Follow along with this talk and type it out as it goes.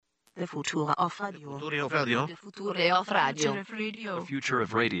The future of radio. The future of radio. The future of radio. The future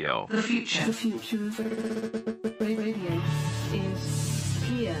of radio. The future. The future of radio is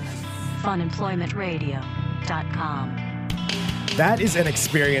here. Funemploymentradio.com. That is an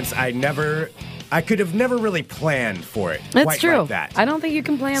experience I could have never really planned for it. That's quite true. Like that. I don't think you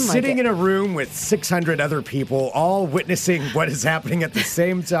can plan like it. Sitting in a room with 600 other people, all witnessing what is happening at the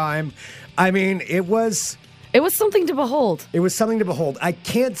same time. I mean, it was something to behold. It was something to behold. I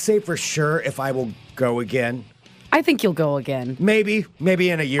can't say for sure if I will go again. I think you'll go again. Maybe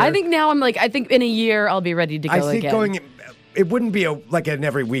in a year. I think now I think in a year I'll be ready to go again. It wouldn't be like an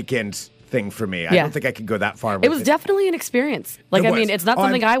every weekend thing for me. I don't think I could go that far with it. Was definitely an experience. Like, I mean, it's not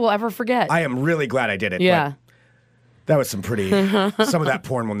something I will ever forget. I am really glad I did it. Yeah. That was some of that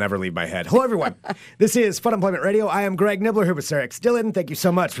porn will never leave my head. Hello, everyone. This is Fun Employment Radio. I am Greg Nibbler here with Sarah X. Dillon. Thank you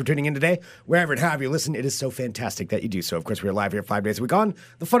so much for tuning in today. Wherever and however you listen, it is so fantastic that you do so. Of course, we're live here 5 days a week on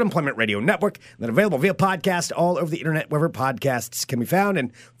the Fun Employment Radio Network, then available via podcast all over the internet, wherever podcasts can be found.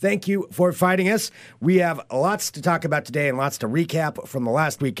 And thank you for finding us. We have lots to talk about today and lots to recap from the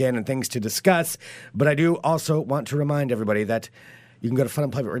last weekend and things to discuss. But I do also want to remind everybody that you can go to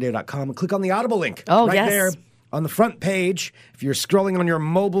funemploymentradio.com and click on the Audible link there. On the front page, if you're scrolling on your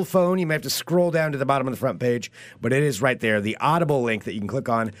mobile phone, you may have to scroll down to the bottom of the front page, but it is right there, the Audible link that you can click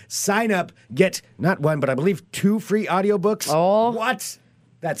on. Sign up, get not one, but I believe 2 free audiobooks. Oh. What?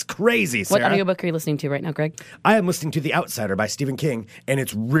 That's crazy, Sarah. What audiobook are you listening to right now, Greg? I am listening to The Outsider by Stephen King, and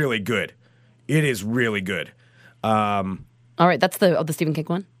it's really good. It is really good. All right, that's the Stephen King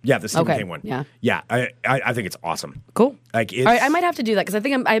one? Yeah, the Stephen King one. Yeah. Yeah, I think it's awesome. Cool. Like, all right, I might have to do that because I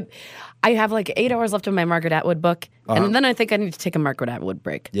think I have like 8 hours left of my Margaret Atwood book, and then I think I need to take a Margaret Atwood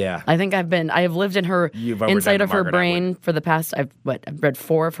break. Yeah. I think I have lived in her inside of her brain for the past. I've read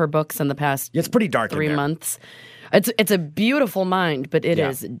 4 of her books in the past. It's pretty dark. 3 months. It's a beautiful mind, but it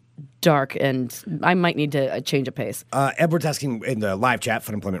is dark, and I might need to change a pace. Edward's asking in the live chat,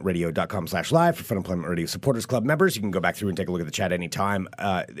 funemploymentradio.com/live for Fun Employment Radio Supporters Club members. You can go back through and take a look at the chat anytime.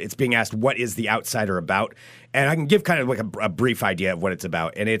 It's being asked, what is The Outsider about? And I can give kind of like a brief idea of what it's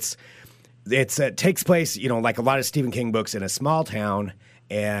about. And it takes place, like a lot of Stephen King books, in a small town,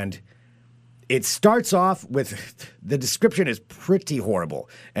 and it starts off with, the description is pretty horrible.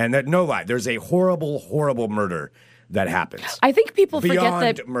 And no lie, there's a horrible, horrible murder that happens. I think people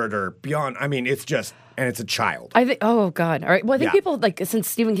forget that murder, it's just, and it's a child. I think, oh God. All right. Well, I think people, since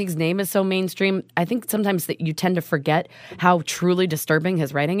Stephen King's name is so mainstream, I think sometimes that you tend to forget how truly disturbing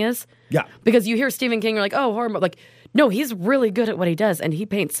his writing is. Yeah. Because you hear Stephen King, you're like, oh, horror. Like, no, he's really good at what he does, and he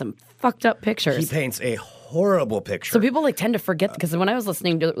paints some fucked up pictures. He paints a horrible picture. So people tend to forget, because when I was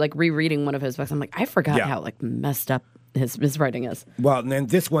listening to rereading one of his books, I'm like, I forgot how messed up his writing is. Well, and then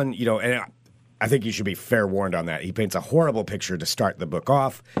this one, and I think you should be fair warned on that. He paints a horrible picture to start the book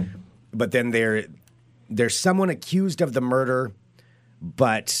off, but then there's someone accused of the murder,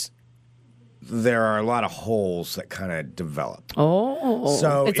 but there are a lot of holes that kind of develop. Oh,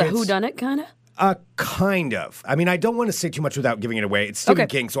 so it's a whodunit kind of? Kind of. I mean, I don't want to say too much without giving it away. It's Stephen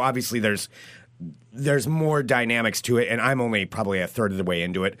King, so obviously there's more dynamics to it, and I'm only probably a third of the way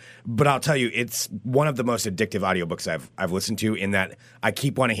into it. But I'll tell you, it's one of the most addictive audiobooks I've listened to, in that I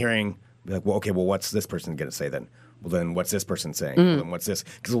keep wanting hearing, like, well, what's this person going to say then? Well, then what's this person saying? Well, then what's this?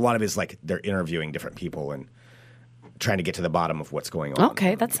 Because a lot of it is they're interviewing different people and trying to get to the bottom of what's going on.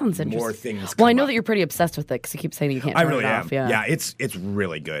 Okay, that sounds interesting. More things. Well, I know that you're pretty obsessed with it because you keep saying you can't turn it off. Yeah, it's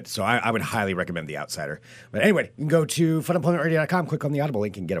really good. So I would highly recommend The Outsider. But anyway, you can go to funemploymentradio.com, click on the Audible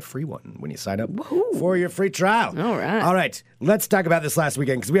link, and get a free one when you sign up for your free trial. All right. All right, let's talk about this last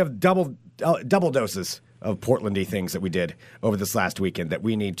weekend, because we have double doses of Portlandy things that we did over this last weekend that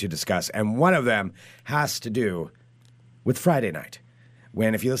we need to discuss. And one of them has to do with Friday night.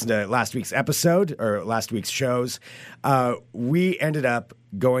 When, if you listen to last week's episode or last week's shows, we ended up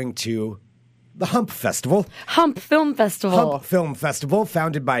going to the Hump Festival. Hump Film Festival. Hump Film Festival,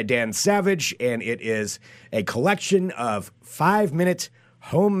 founded by Dan Savage, and it is a collection of 5-minute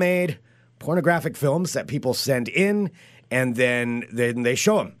homemade pornographic films that people send in, and then they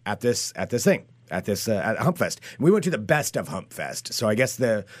show them at this thing. At Hump Fest. We went to the best of Hump Fest. So I guess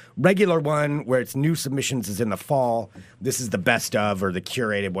the regular one where it's new submissions is in the fall. This is the best of, or the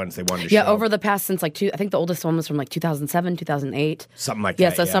curated ones they wanted to show. Yeah, over the past since I think the oldest one was from 2007, 2008. Something like that.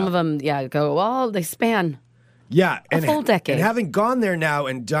 Yeah, so some of them, they span a full decade. And having gone there now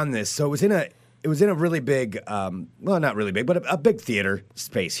and done this, so it was in a really big, not really big, but a big theater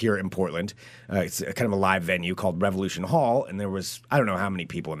space here in Portland. It's kind of a live venue called Revolution Hall, and there was, I don't know how many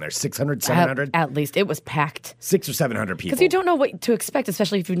people in there, 600, 700? At least. It was packed. 600 or 700 people. Because you don't know what to expect,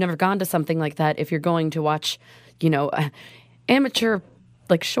 especially if you've never gone to something like that. If you're going to watch, amateur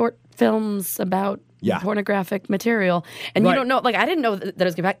like short films about pornographic material, and you don't know. Like I didn't know that it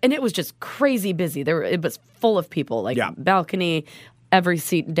was going back, and it was just crazy busy. It was full of people, like balcony, every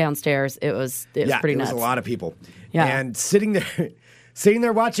seat downstairs. It was pretty nuts. It was a lot of people. Yeah, and sitting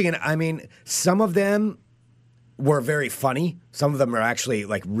there watching it. I mean, some of them were very funny. Some of them are actually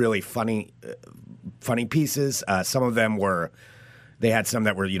like really funny pieces. Some of them they had some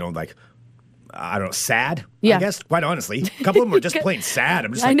that were like, I don't know, sad. I guess, quite honestly, a couple of them were just plain sad.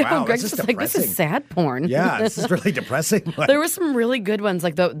 I'm just like, wow, Greg's this is just depressing. Like, this is sad porn. Yeah, this is really depressing. There were some really good ones.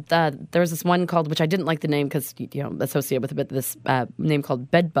 Like there was this one called, which I didn't like the name because associated with it, but this name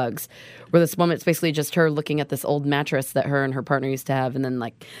called Bed Bugs, where this woman, it's basically just her looking at this old mattress that her and her partner used to have, and then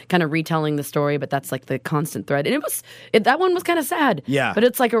like kind of retelling the story. But that's like the constant thread, and that one was kind of sad. Yeah, but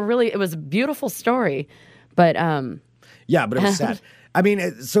it's like it was a beautiful story, but yeah, but it was sad. I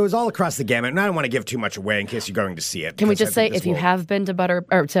mean, so it was all across the gamut, and I don't want to give too much away in case you're going to see it. Can we just say, if you have been to Butter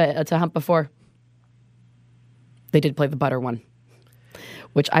or to Hump before, they did play the Butter one,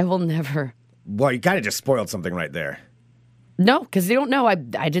 which I will never. Well, you kind of just spoiled something right there. No, because you don't know. I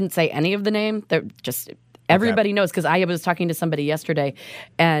didn't say any of the name. They're just everybody knows, because I was talking to somebody yesterday,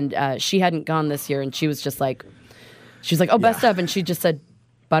 and she hadn't gone this year, and she was like, oh, best of, and she just said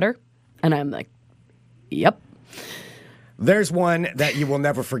Butter, and I'm like, yep. There's one that you will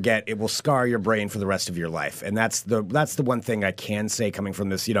never forget. It will scar your brain for the rest of your life, and that's the one thing I can say coming from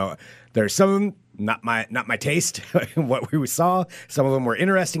this. There's some of them not my taste. What we saw, some of them were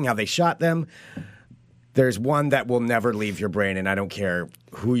interesting how they shot them. There's one that will never leave your brain, and I don't care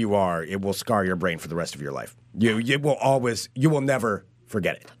who you are. It will scar your brain for the rest of your life. You will never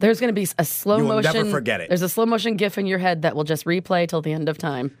forget it. There's going to be a slow motion. You will never forget it. There's a slow motion GIF in your head that will just replay till the end of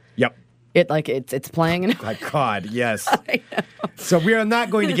time. Yep. It's playing. My God, yes. So we are not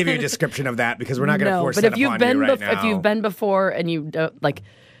going to give you a description of that because we're not going to force that upon you right now. If you've been before and you don't, like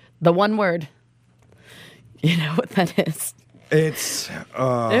the one word, you know what that is. It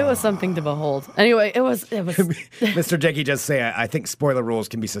was something to behold. Anyway, it was. Mr. Jakey just say, I think spoiler rules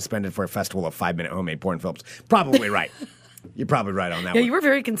can be suspended for a festival of 5-minute homemade porn films. Probably right. You're probably right on that one. You were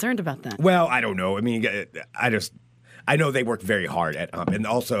very concerned about that. Well, I don't know. I mean, I know they work very hard at Hump, and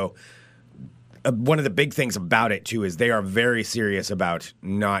also. One of the big things about it, too, is they are very serious about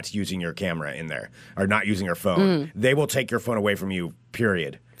not using your camera in there or not using your phone. They will take your phone away from you,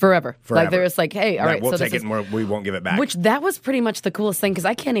 period. Forever. Like, they're just like, hey, all right. We'll take it and we won't give it back. Which, that was pretty much the coolest thing, because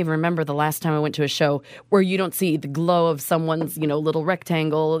I can't even remember the last time I went to a show where you don't see the glow of someone's, little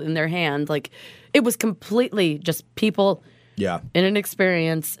rectangle in their hand. Like, it was completely just people... Yeah. In an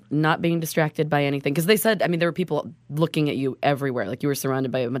experience, not being distracted by anything. Because they said, there were people looking at you everywhere. Like, you were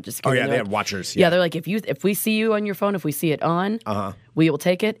surrounded by a bunch of security. Oh, yeah, they had watchers. Yeah, they're like, if we see you on your phone, if we see it on, we will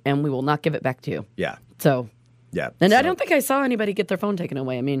take it and we will not give it back to you. Yeah. So. Yeah. And I don't think I saw anybody get their phone taken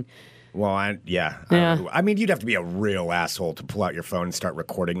away. Well, you'd have to be a real asshole to pull out your phone and start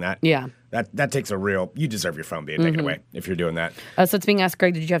recording that. Yeah. That takes you deserve your phone being taken away if you're doing that. So it's being asked,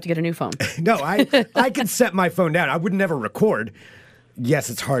 Greg, did you have to get a new phone? No, I could set my phone down. I would never record. Yes,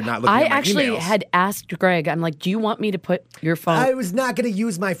 it's hard not looking at my emails. I actually had asked Greg, I'm like, do you want me to put your phone? I was not going to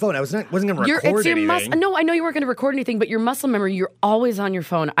use my phone. I wasn't going to record anything. No, I know you weren't going to record anything, but your muscle memory, you're always on your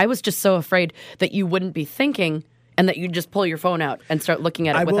phone. I was just so afraid that you wouldn't be thinking and that you'd just pull your phone out and start looking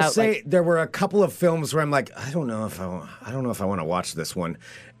at it without. I will say there were a couple of films where I'm like, I don't know if I want to watch this one,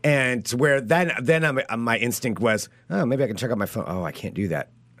 and where then my instinct was, oh, maybe I can check out my phone. Oh, I can't do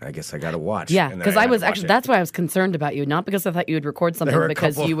that. I guess I got to watch. Yeah, because I was actually that's why I was concerned about you, not because I thought you would record something,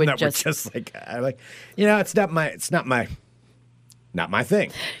 because you would just it's not my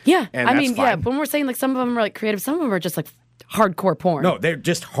thing. Yeah, and when we're saying like some of them are like creative, some of them are just like hardcore porn. No, they're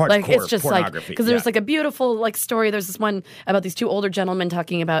just hardcore like, it's just pornography. Because there's like a beautiful like story. There's this one about these two older gentlemen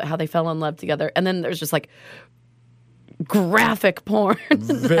talking about how they fell in love together, and then there's just like graphic porn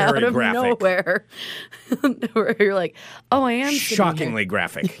out of nowhere, where you're like, oh, I am shockingly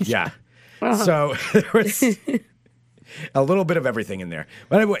graphic. Yeah. So there was a little bit of everything in there,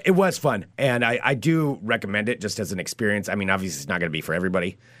 but it was fun, and I do recommend it just as an experience. Obviously, it's not going to be for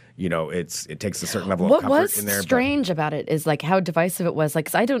everybody. It takes a certain level of comfort in there. What was strange about it is like how divisive it was. Like,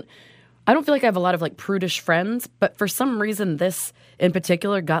 'cause I don't feel like I have a lot of like prudish friends, but for some reason this in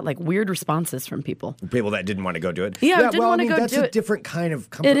particular got like weird responses from people. People that didn't want to go do it. Yeah, didn't want to go do it. That's a different kind of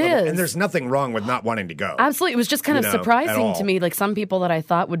comfort level. And there's nothing wrong with not wanting to go. Absolutely. It was just kind of surprising to me. Like some people that I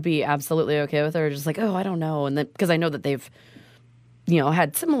thought would be absolutely okay with it are just like, oh, I don't know. And then because I know that they've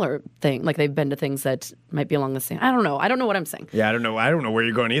had similar thing, like they've been to things that might be along the same. I don't know what I'm saying. Yeah, I don't know where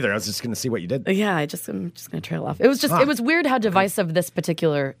you're going either. I was just going to see what you did. Yeah, I'm just going to trail off. It was just it was weird how divisive this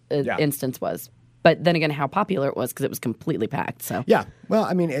particular instance was. But then again, how popular it was because it was completely packed. So Yeah. Well,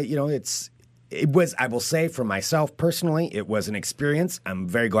 I mean, it was, I will say for myself personally, it was an experience. I'm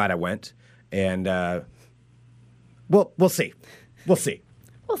very glad I went. And, we'll see. We'll see.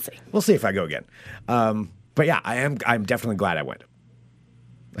 we'll see. We'll see if I go again. But yeah, I'm definitely glad I went.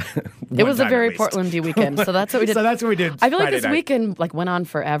 It was a very least. Portlandy weekend. So that's what we did. So that's what we did. I feel like Friday this night. weekend went on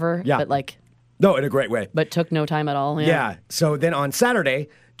forever. Yeah. But No, in a great way. but took no time at all. Yeah. So then on Saturday,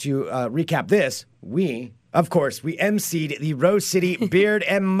 to recap this, we emceed the Rose City Beard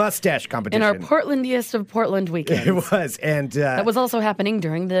and Mustache competition. In our Portlandiest of Portland weekends. It was. And That was also happening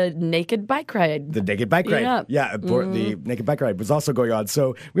during the naked bike ride. the naked bike ride. Yeah. Yeah, the naked bike ride was also going on.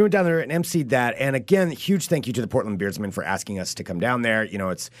 So we went down there and emceed that. And again, huge thank you to the Portland Beardsmen for asking us to come down there.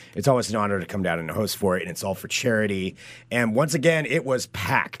 It's always an honor to come down and host for it, and it's all for charity. And once again, it was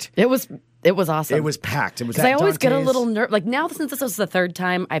packed. It was awesome. It was packed. It was. Because I always get a Dante's. little nervous. Now, since this was the third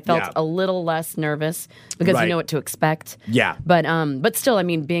time, I felt Yeah. a little less nervous because Right. you know what to expect. Yeah. But still, I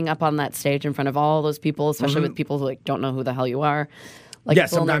mean, being up on that stage in front of all those people, especially with people who don't know who the hell you are. Yeah,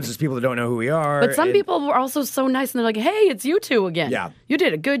 it's a little sometimes nervous. there's people that don't know who we are. But some and- people were also so nice, and they're like, "Hey, it's you two again. Yeah. You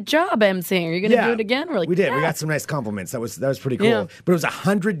did a good job emceeing. Are you going to do it again?" We're like, we did. Yeah. We got some nice compliments. That was pretty cool. Yeah. But it was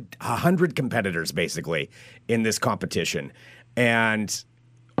 100 competitors basically in this competition, and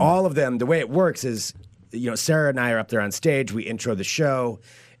all of them. The way it works is, Sarah and I are up there on stage. We intro the show,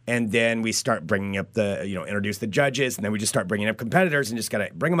 and then we start bringing up introduce the judges, and then we just start bringing up competitors, and just gotta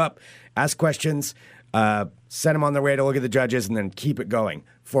bring them up, ask questions, send them on their way to look at the judges, and then keep it going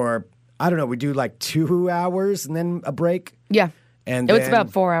for. I don't know. We do like 2 hours and then a break. Yeah. And it was then-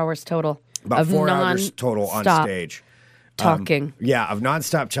 about 4 hours total. About of 4 hours total on non-stop stage. talking. Yeah, of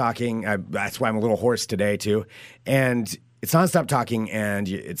nonstop talking. That's why I'm a little hoarse today too. And it's nonstop talking, and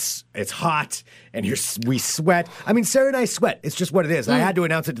it's hot, and we sweat. I mean, Sarah and I sweat. It's just what it is. I had to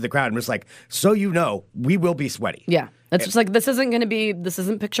announce it to the crowd. I'm just like, so we will be sweaty. Yeah. It's just like this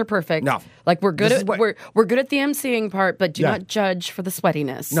isn't picture perfect. No. Like we're good This at is what- we're good at the emceeing part, but do Yeah. not judge for the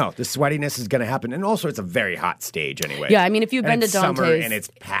sweatiness. No, the sweatiness is going to happen, and also it's a very hot stage anyway. Yeah, I mean, if you've And been to it's summer, Dante's, and it's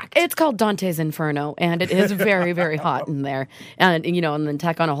packed. It's called Dante's Inferno, and it is very, very hot in there. And and then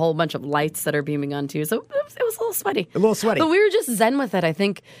tack on a whole bunch of lights that are beaming onto you. So it was a little sweaty. A little sweaty. But we were just zen with it. I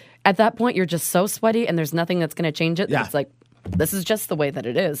think at that point you're just so sweaty, and there's nothing that's going to change it. Yeah. It's like this is just the way that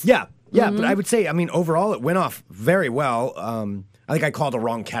it is. Yeah, but I would say, I mean, overall, it went off very well. I think I called a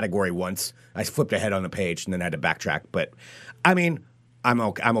wrong category once. I flipped ahead on the page and then had to backtrack. But, I mean, I'm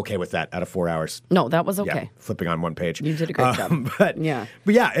okay with that out of 4 hours. No, that was okay. Yeah, flipping on one page. You did a great job. But Yeah.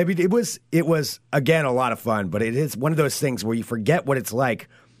 I mean, it was again a lot of fun. But it is one of those things where you forget what it's like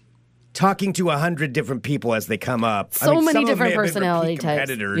talking to 100 different people as they come up. So many some of them different may have been personality repeat types.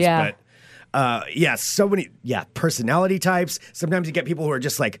 competitors, Yeah. But, so many personality types. Sometimes you get people who are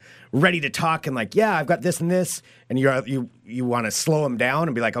just like ready to talk and like, yeah, I've got this and this, and you want to slow them down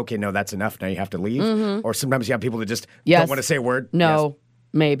and be like, okay, no, that's enough. Now you have to leave. Or sometimes you have people that just Yes. don't want to say a word. No,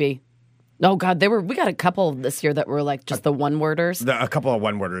 maybe. Oh God, we got a couple this year that were like just the one worders. Yes. A couple of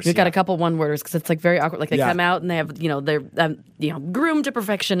one worders. We've got a couple one worders because it's like very awkward. Like they Yeah. come out and they have, they're groomed to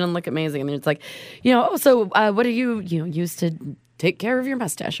perfection and look amazing, and then it's like, so what do you use to take care of your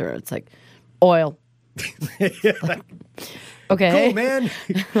mustache? Or it's like oil. Okay. Cool, man.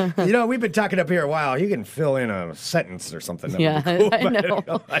 We've been talking up here a while. You can fill in a sentence or something. That would Yeah, be cool, I but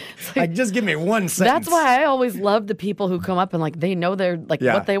know. Like, just give me one sentence. That's why I always love the people who come up and like they know they're like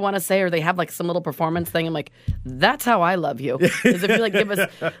Yeah. what they want to say, or they have like some little performance thing. I'm like, that's how I love you. Is if you like give us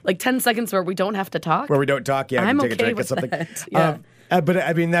like 10 seconds where we don't have to talk. Where we don't talk, yeah, I'm we can take okay a drink with of something. that. Yeah. But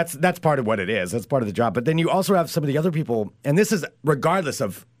I mean, that's part of what it is. That's part of the job. But then you also have some of the other people, and this is regardless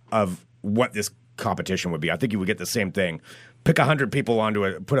of what this competition would be. I think you would get the same thing. Put 100 people onto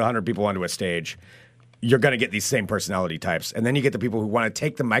a stage. You're going to get these same personality types, and then you get the people who want to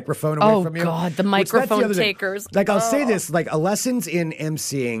take the microphone away Oh, from you. God, the which that's microphone other thing. takers. Like I'll say this, like a lessons in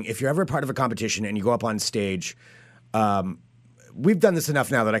emceeing. If you're ever part of a competition and you go up on stage. We've done this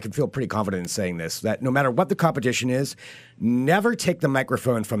enough now that I can feel pretty confident in saying this, that no matter what the competition is, never take the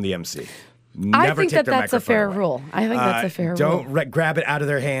microphone from the MC. Never I think take their that's a microphone fair away. rule. I think that's a fair rule. Don't grab it out of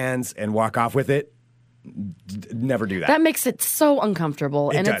their hands and walk off with it. Never do that. That makes it so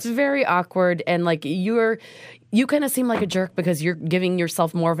uncomfortable, and does. it's very awkward. And like you kind of seem like a jerk because you're giving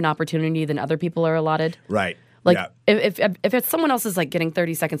yourself more of an opportunity than other people are allotted. Right. Like Yeah. if it's someone else is like getting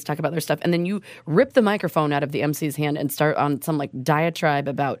 30 seconds to talk about their stuff, and then you rip the microphone out of the MC's hand and start on some like diatribe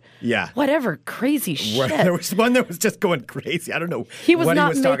about whatever crazy shit. There was one that was just going crazy. I don't know He was what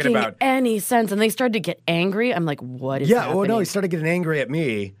not he was talking making about. any sense, and they started to get angry. I'm like, what is happening? Well, no, he started getting angry at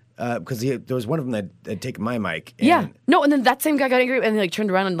me, because there was one of them that had taken my mic. And Yeah. No, and then that same guy got angry and like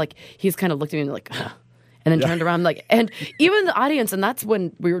turned around and like he's kind of looked at me and like, huh. And then turned around like, and even the audience, and that's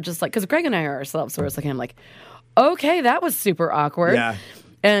when we were just like, because Greg and I are ourselves, so it's like, I'm like, okay, that was super awkward. Yeah.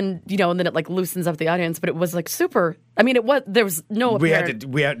 And, and then it like loosens up the audience, but it was like super, I mean, there was no apparent.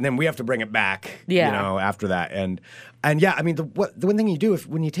 And we have to bring it back, Yeah. after that. And yeah, I mean, the one thing you do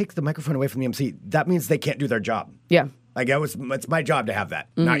when you take the microphone away from the MC, that means they can't do their job. Yeah. Like it's my job to have that,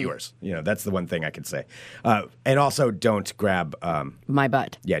 not yours. That's the one thing I can say. And also, don't grab My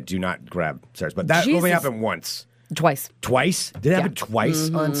butt. Yeah, do not grab Sarah's butt. That only happened once. Twice. Twice? Did it happen twice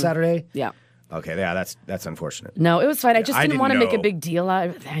on Saturday? Yeah. Okay, yeah, that's unfortunate. No, it was fine. I just I didn't want to didn't make a know. big deal out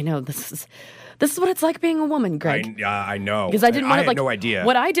of it. I know this is what it's like being a woman, Greg. I know. Because I didn't want to had no idea.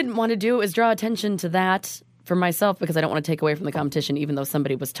 What I didn't want to do is draw attention to that for myself because I don't want to take away from the competition, even though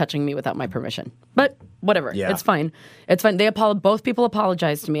somebody was touching me without my permission. But whatever, Yeah. It's fine. It's fine. Both people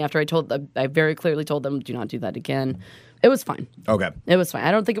apologized to me after I very clearly told them, do not do that again. It was fine. Okay. It was fine.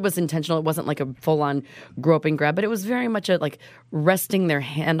 I don't think it was intentional. It wasn't like a full-on groping grab, but it was very much like resting their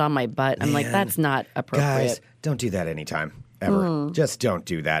hand on my butt. I'm like, that's not appropriate. Guys, don't do that anytime, ever. Just don't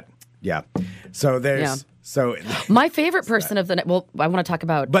do that. Yeah. So there's... Yeah. So, My favorite person of the night, well, I want to talk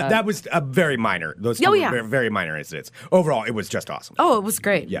about... but that was a very minor. Those two Oh, were yeah. very, very minor incidents. Overall, it was just awesome. Oh, it was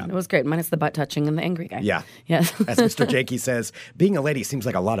great. Yeah. It was great. Minus the butt touching and the angry guy. Yeah. Yes. As Mr. Jakey says, being a lady seems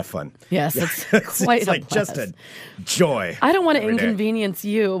like a lot of fun. Yes, it's quite it's a like just blast. a joy. I don't want to every day. inconvenience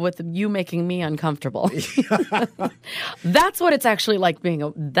you with you making me uncomfortable. That's what it's actually like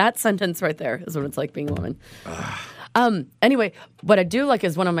being that sentence right there is what it's like being a woman. Anyway, what I do like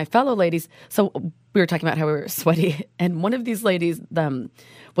is one of my fellow ladies. So we were talking about how we were sweaty, and one of these ladies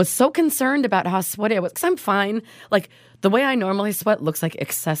was so concerned about how sweaty I was because I'm fine. Like the way I normally sweat looks like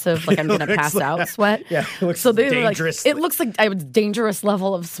excessive, like I'm going to pass out sweat. Yeah, it looks so they were like, dangerous. it looks like I was dangerous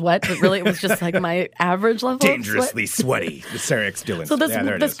level of sweat, but really it was just like my average level. Dangerously of sweat. sweaty. The Sarah X. Dillon. So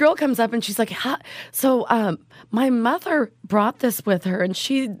this girl comes up and she's like, my mother brought this with her and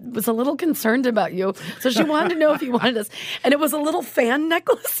she was a little concerned about you. So she wanted to know if you wanted this. And it was a little fan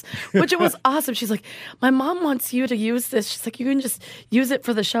necklace, which it was awesome. She's like, my mom wants you to use this. She's like, you can just use it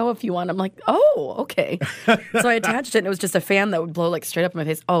for the show if you want. I'm like, oh, okay. So I attached it and it was just a fan that would blow like straight up in my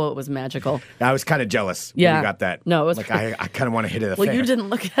face. Oh, it was magical. I was kind of jealous when Yeah. you got that. No, it was like I kind of want to hit it. Well, you didn't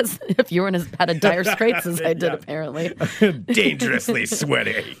look as if you were in had a dire straits as I did, apparently. Dangerously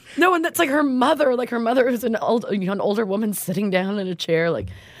sweaty. No, and that's like her mother. Like her mother is an older woman sitting down in a chair, like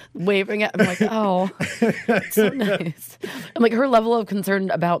waving at. I'm like, oh, so nice. I'm like, her level of concern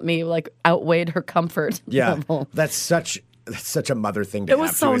about me like outweighed her comfort. Yeah, level. that's such a mother thing to It have.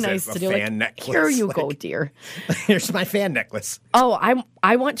 was so too, is nice a to do. Like, fan necklace. here you Like, go, dear. Here's my fan necklace. Oh,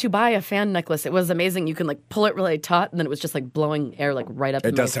 I want to buy a fan necklace. It was amazing. You can like pull it really taut, and then it was just like blowing air like right up. It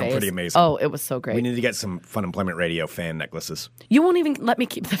in does my sound face. pretty amazing. Oh, it was so great. We need to get some Fun Employment Radio fan necklaces. You won't even let me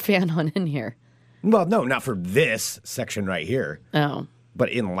keep the fan on in here. Well, no, not for this section right here, Oh. but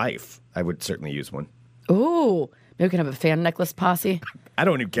in life, I would certainly use one. Ooh. Maybe we can have a fan necklace posse. I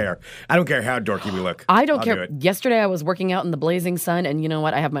don't even care. I don't care how dorky we look. I don't I'll care. do it. Yesterday I was working out in the blazing sun, and you know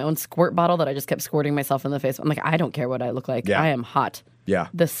what? I have my own squirt bottle that I just kept squirting myself in the face. I'm like, I don't care what I look like. Yeah. I am hot. Yeah.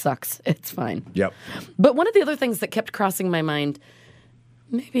 This sucks. It's fine. Yep. But one of the other things that kept crossing my mind,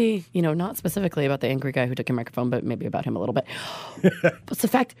 maybe, not specifically about the angry guy who took your microphone, but maybe about him a little bit. What's the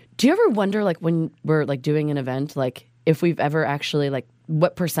fact? Do you ever wonder, like, when we're like doing an event, like, if we've ever actually, like,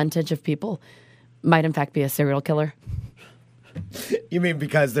 what percentage of people might in fact be a serial killer? You mean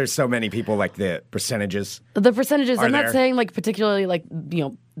because there's so many people, like the percentages? The percentages, Are I'm not there? saying like particularly like,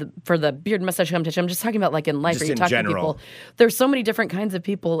 for the beard mustache competition. I'm just talking about like in life Just where you in talk general. to people. There's so many different kinds of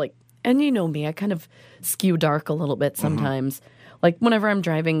people, like, and you know me, I kind of skew dark a little bit sometimes. Like whenever I'm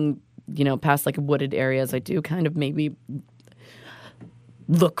driving, past like wooded areas, I do kind of maybe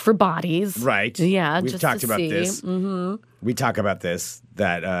look for bodies. Right. Yeah. We've just talked to about see. this. Mm-hmm. We talk about this,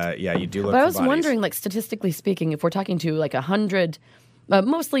 that, you do look But for I was bodies. wondering, like, statistically speaking, if we're talking to like 100,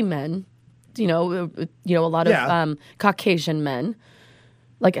 mostly men, a lot of Yeah. Caucasian men,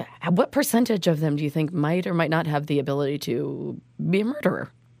 like, what percentage of them do you think might or might not have the ability to be a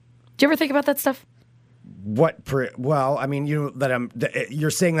murderer? Do you ever think about that stuff? Well, I mean, you're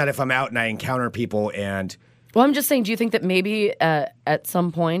saying that if I'm out and I encounter people and Well, I'm just saying, do you think that maybe at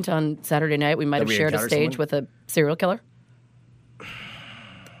some point on Saturday night we might That have we shared a encounter stage someone? with a serial killer?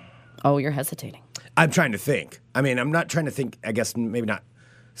 Oh, you're hesitating. I'm trying to think. I mean, I'm not trying to think, I guess maybe not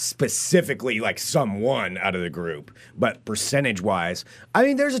specifically like someone out of the group, but percentage-wise, I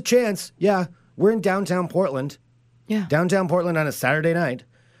mean, there's a chance. Yeah, we're in downtown Portland. Yeah. Downtown Portland on a Saturday night.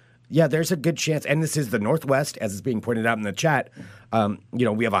 Yeah, there's a good chance, and this is the Northwest, as is being pointed out in the chat.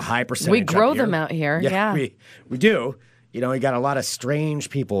 We have a high percentage. We grow up here. them out here. Yeah. We do. We got a lot of strange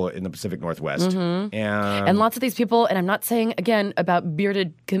people in the Pacific Northwest, Mm-hmm. And lots of these people. And I'm not saying again about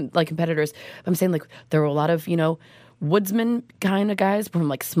bearded competitors. I'm saying there were a lot of woodsman kind of guys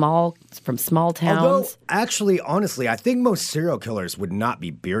from small towns. Although, actually, honestly, I think most serial killers would not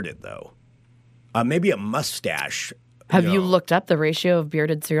be bearded though. Maybe a mustache. Have you looked up the ratio of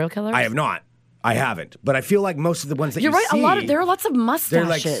bearded serial killers? I have not. I haven't. But I feel like most of the ones that You're right. see, There are lots of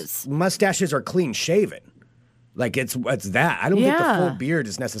mustaches. Mustaches are clean shaven. It's that. I don't think the full beard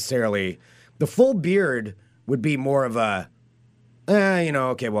is necessarily. The full beard would be more of a, crime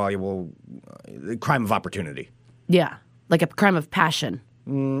of opportunity. Yeah, like a crime of passion.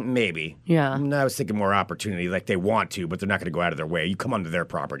 Maybe. Yeah. I was thinking more opportunity, like they want to, but they're not going to go out of their way. You come onto their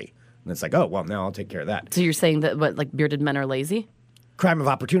property. And it's like, oh, well, now I'll take care of that. So you're saying that bearded men are lazy? Crime of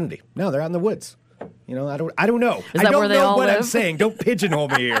opportunity. No, they're out in the woods. I don't know. Is that where they all what live? I'm saying. Don't pigeonhole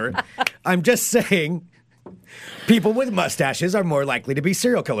me here. I'm just saying people with mustaches are more likely to be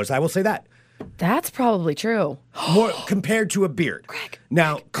serial killers. I will say that. That's probably true. More compared to a beard.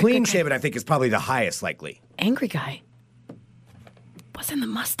 Now, Greg, clean shaven, I think, is probably the highest likely. Angry guy was in the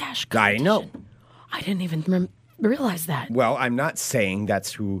mustache I competition. know. I didn't even realize that. Well, I'm not saying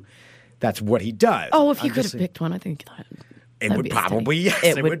that's what he does. Oh, if you I'm could just have picked one, I think it would probably, yes,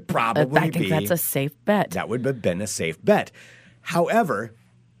 it would probably I think be. that's a safe bet. That would have been a safe bet. However,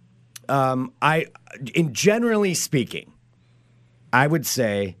 generally speaking, I would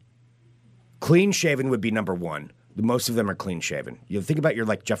say clean shaven would be number one. Most of them are clean shaven. You think about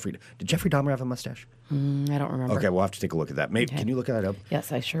Jeffrey. Did Jeffrey Dahmer have a mustache? I don't remember. Okay, we'll have to take a look at that. Maybe, Can you look that up?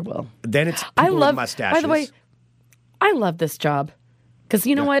 Yes, I sure will. Then it's people with mustaches. By the way, I love this job. Because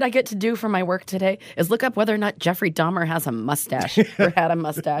you know what I get to do for my work today is look up whether or not Jeffrey Dahmer has a mustache or had a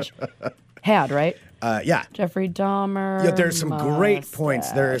mustache. Had, right? Yeah. Jeffrey Dahmer. Yeah, there's some great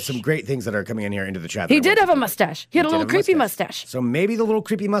points. There are some great things that are coming in here into the chat. He did have a mustache. He had a little creepy mustache. So maybe the little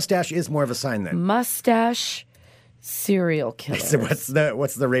creepy mustache is more of a sign then. Mustache serial killer. So what's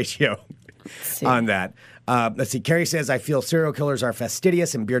the ratio on that? Let's see. Carrie says, I feel serial killers are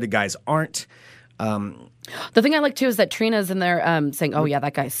fastidious and bearded guys aren't. The thing I like too is that Trina's in there saying, "Oh yeah,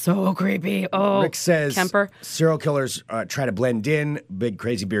 that guy's so creepy." Oh, Rick says, Kemper. Serial killers try to blend in. Big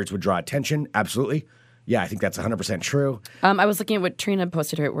crazy beards would draw attention. Absolutely. Yeah, I think that's 100% true. I was looking at what Trina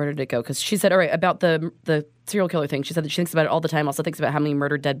posted here. Where did it go? Because she said, all right, about the serial killer thing. She said that she thinks about it all the time. Also thinks about how many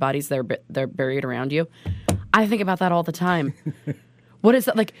murdered dead bodies they're buried around you. I think about that all the time. What is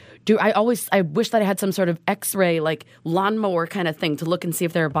that like? I wish that I had some sort of X-ray lawnmower kind of thing to look and see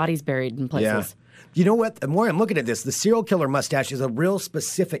if there are bodies buried in places. Yeah. You know what? The more I'm looking at this, the serial killer mustache is a real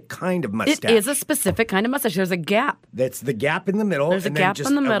specific kind of mustache. It is a specific kind of mustache. There's a gap. That's the gap in the middle. There's a gap just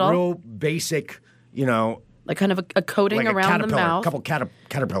in the middle. A real basic, like kind of a coating like around the mouth. A couple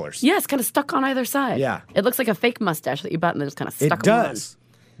caterpillars. Yes, kind of stuck on either side. Yeah. It looks like a fake mustache that you bought and then just kind of stuck It does.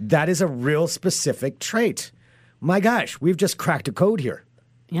 That is a real specific trait. My gosh, we've just cracked a code here.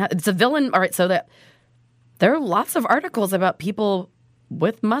 Yeah, it's a villain. All right, so that there are lots of articles about people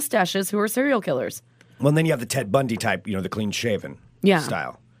with mustaches who are serial killers. Well, then you have the Ted Bundy type, the clean-shaven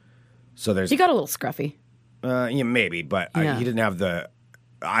style. So He got a little scruffy. Yeah, maybe, but he didn't have the...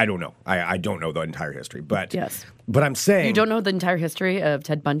 I don't know. I don't know the entire history, but... Yes. But I'm saying... You don't know the entire history of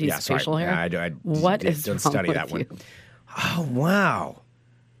Ted Bundy's facial hair? I What don't study that one. you? Oh, wow.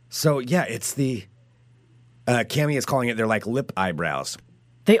 So, yeah, it's the... Cammie is calling it, they're like lip eyebrows.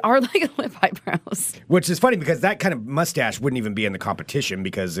 They are like lip eyebrows. Which is funny because that kind of mustache wouldn't even be in the competition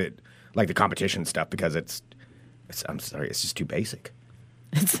because like the competition stuff, because it's I'm sorry, it's just too basic.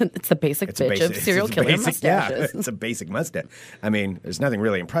 It's the basic bitch of serial killer mustaches. Yeah, it's a basic mustache. I mean, there's nothing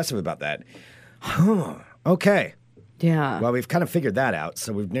really impressive about that. Okay. Yeah. Well, we've kind of figured that out,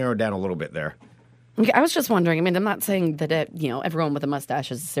 so we've narrowed down a little bit there. Okay, I was just wondering. I mean, I'm not saying that everyone with a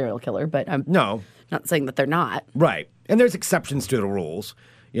mustache is a serial killer, but I'm not saying that they're not. Right, and there's exceptions to the rules.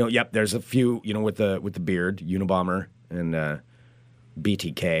 There's a few. With the beard, Unabomber and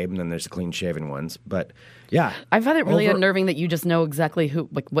BTK, and then there's the clean-shaven ones. But yeah, I find it really unnerving that you just know exactly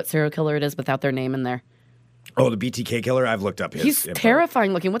what serial killer it is without their name in there. Oh, the BTK killer. I've looked up his. He's info.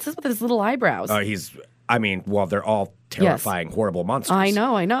 terrifying looking. What's this with his little eyebrows? They're all terrifying, horrible monsters. I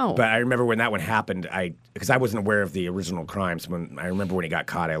know. But I remember when that one happened, because I wasn't aware of the original crimes. I remember when he got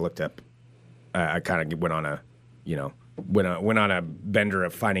caught, I looked up. I kind of went on a bender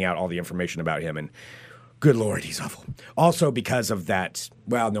of finding out all the information about him, and good Lord, he's awful. Also because of that.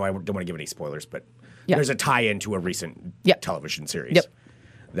 Well, no, I don't want to give any spoilers, but there's a tie-in to a recent television series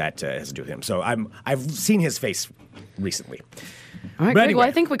that has to do with him. So I've seen his face recently. All right, But Greg, well, anyway.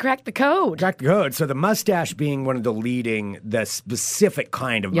 I think we cracked the code. Crack the code. So the mustache being one of the specific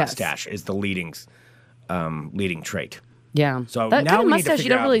kind of Yes. mustache is the leading trait. Yeah. So that now kind of we need to mustache, you figure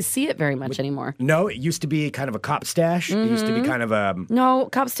don't out- really see it very much anymore. No, it used to be kind of a cop stash. It used to be kind of a. No,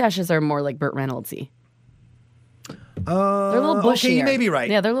 cop stashes are more like Burt Reynolds-y. They're a little bushier. Okay, you may be right.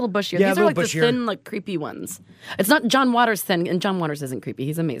 Yeah, they're a little bushier. Yeah, These a are little like the bushier. thin, like creepy ones. It's not John Waters thin, and John Waters isn't creepy.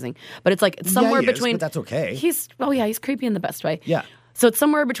 He's amazing, but it's like it's somewhere he is, between. but that's okay. He's creepy in the best way. Yeah. So it's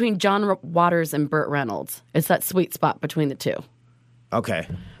somewhere between John Waters and Burt Reynolds. It's that sweet spot between the two. Okay.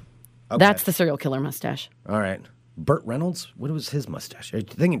 That's the serial killer mustache. All right. Burt Reynolds? What was his mustache? Are you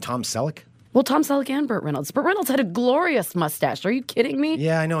thinking Tom Selleck? Well, Tom Selleck and Burt Reynolds. Burt Reynolds had a glorious mustache. Are you kidding me?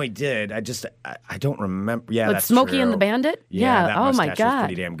 Yeah, I know he did. I don't remember. Yeah, Like that's Smokey true. and the Bandit? Yeah, that Oh my mustache God. was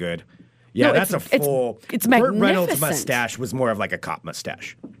pretty damn good. Yeah, No, that's it's- a full. it's Burt Reynolds' magnificent. mustache was more of like a cop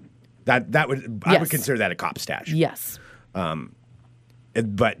mustache. I would Yes. consider that a cop stash. Yes.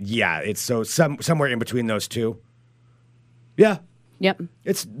 But yeah, it's somewhere in between those two. Yeah, Yep.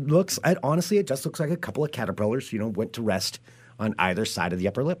 honestly, it just looks like a couple of caterpillars, went to rest on either side of the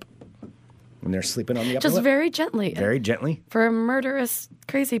upper lip when they're sleeping on the upper Just lip. very gently. Very gently. For a murderous,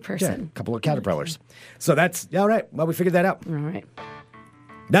 crazy Yeah, a person. couple of caterpillars. So that's all right. Well, we figured that out. All right.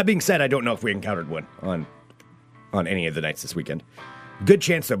 That being said, I don't know if we encountered one on any of the nights this weekend. Good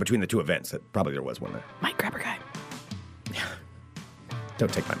chance though between the two events that probably there was one there. Mike, grab her guy.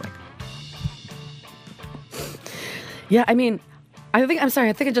 Don't take my mic. Yeah, I mean, I think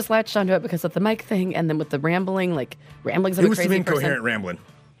I just latched onto it because of the mic thing and then with the ramblings of It a was some crazy incoherent person. rambling.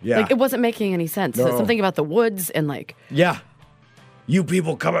 Yeah. Like, it wasn't making any sense. No. Something about the woods and like, Yeah. You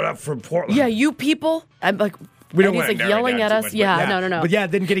people coming up from Portland. yeah, you people. I'm like, We don't and he's wanna like narrow it yelling down at too us. much, but Yeah, yeah. no. But yeah,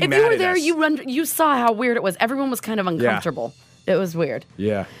 then getting if mad you were at there, us. you saw how weird it was. Everyone was kind of uncomfortable. It was weird.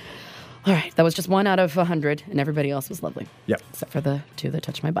 Yeah. All right, that was just 1 out of 100, and everybody else was lovely. Yep. Except for the 2 that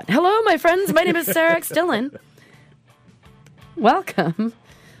touched my butt. Hello, my friends. My name is Sarah X. Dillon. Welcome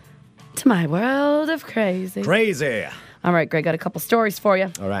to my world of crazy. Crazy. All right, Greg, got a couple stories for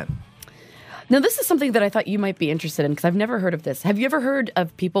you. All right. Now, this is something that I thought you might be interested in because I've never heard of this. Have you ever heard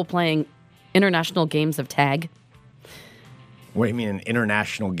of people playing international games of tag? What do you mean, an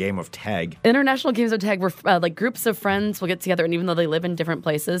international game of tag? International games of tag where like groups of friends will get together, and even though they live in different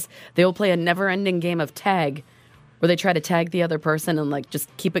places, they will play a never-ending game of tag where they try to tag the other person and like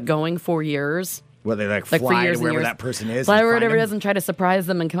just keep it going for years. Well, they Like for fly years to and wherever years. that person is. Fly and wherever find it them? is and try to surprise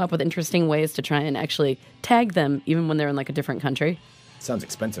them and come up with interesting ways to try and actually tag them, even when they're in like a different country. Sounds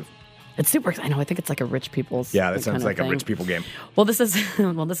expensive. It's super. I know. I think it's like a rich people's. Yeah, that kind sounds of like a thing. rich people game. Well, this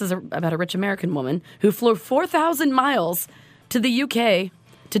is about a rich American woman who flew 4,000 miles to the UK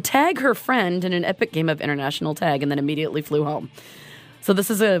to tag her friend in an epic game of international tag, and then immediately flew home. So this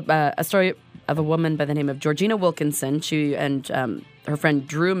is a story of a woman by the name of Georgina Wilkinson. She and her friend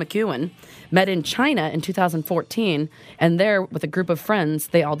Drew McEwen met in China in 2014, and there, with a group of friends,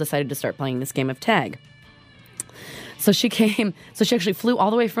 they all decided to start playing this game of tag. So she actually flew all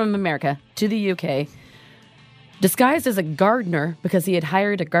the way from America to the UK, disguised as a gardener because he had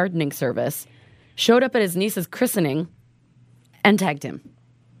hired a gardening service, showed up at his niece's christening, and tagged him.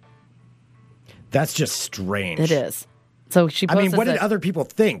 That's just strange. It is. So she I mean, poses what did that- other people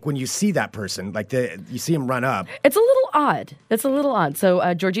think when you see that person? Like, you see him run up. It's a little odd.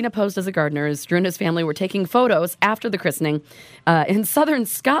 So Georgina posed as a gardener as Drew and his family were taking photos after the christening in southern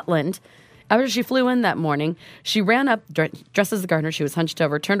Scotland. After she flew in that morning, she ran up, dressed as a gardener. She was hunched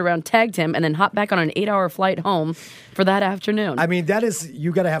over, turned around, tagged him, and then hopped back on an 8-hour flight home for that afternoon. I mean,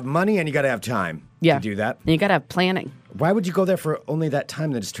 you got to have money and you got to have time to do that. And you got to have planning. Why would you go there for only that time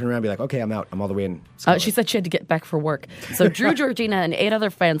and then just turn around and be like, okay, I'm out. I'm all the way in Scotland. She said she had to get back for work. So Drew, Georgina, and 8 other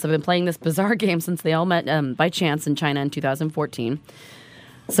friends have been playing this bizarre game since they all met by chance in China in 2014.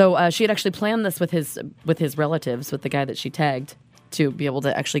 So she had actually planned this with his relatives, with the guy that she tagged, to be able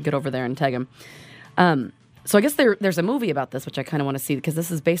to actually get over there and tag him. So I guess there's a movie about this, which I kind of want to see, because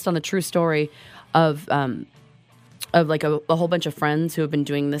this is based on the true story of like a whole bunch of friends who have been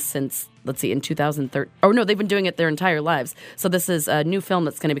doing this since, let's see, in 2013. Oh, no, they've been doing it their entire lives. So this is a new film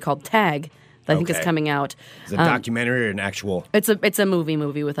that's going to be called Tag that I think is Okay. coming out. Is it a documentary or an actual? It's a movie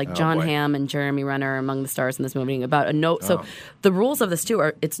with like John boy. Hamm and Jeremy Renner among the stars in this movie about a no. So the rules of this too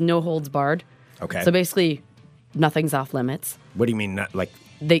are it's no holds barred. Okay. So basically, nothing's off limits. What do you mean? Not, like,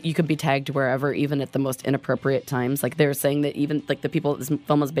 You could be tagged wherever, even at the most inappropriate times. Like they're saying that even like the people that this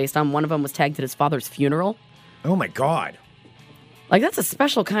film was based on, one of them was tagged at his father's funeral. oh my God. Like that's a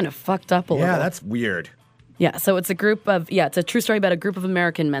special kind of fucked up a little. Yeah, that's weird. Yeah, so it's a true story about a group of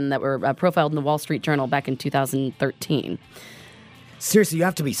American men that were profiled in the Wall Street Journal back in 2013. Seriously, you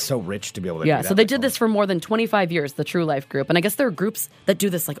have to be so rich to be able to do Yeah, that. so they did this for more than 25 years, the True Life group. And I guess there are groups that do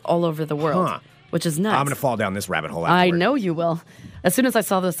this like all over the world, Huh. which is nuts. I'm going to fall down this rabbit hole I afterward. know you will. As soon as I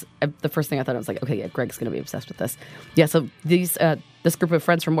saw this, the first thing I thought, I was like, okay, yeah, Greg's going to be obsessed with this. Yeah, so this group of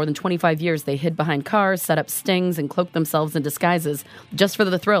friends for more than 25 years, they hid behind cars, set up stings, and cloaked themselves in disguises just for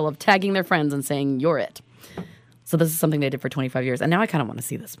the thrill of tagging their friends and saying, you're it. So this is something they did for 25 years. And now I kind of want to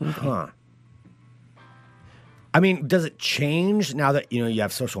see this movie. Huh. I mean, does it change now that, you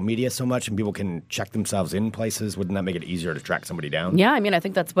have social media so much and people can check themselves in places? Wouldn't that make it easier to track somebody down? Yeah, I mean, I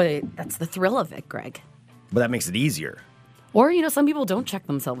think that's the thrill of it, Greg. But that makes it easier. Or, some people don't check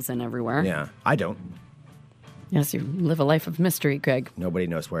themselves in everywhere. Yeah, I don't. Yes, you live a life of mystery, Greg. Nobody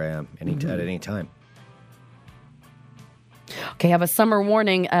knows where I am at any time. Okay, I have a summer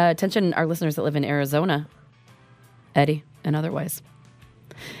warning. Attention, our listeners that live in Arizona, Eddie, and otherwise.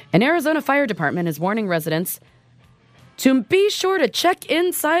 An Arizona fire department is warning residents to be sure to check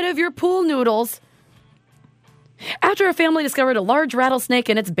inside of your pool noodles after a family discovered a large rattlesnake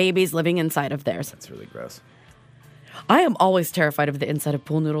and its babies living inside of theirs. That's really gross. I am always terrified of the inside of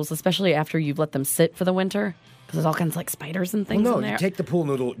pool noodles, especially after you've let them sit for the winter, because there's all kinds of like spiders and things Well, in no, there. you take the pool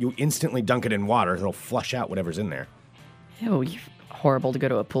noodle, you instantly dunk it in water, it'll flush out whatever's in there. Ew, you're horrible to go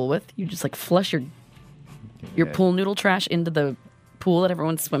to a pool with. You just like flush your pool noodle trash into the pool that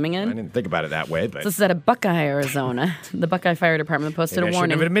everyone's swimming in. I didn't think about it that way, but This is at Buckeye, Arizona. The Buckeye Fire Department posted maybe a I shouldn't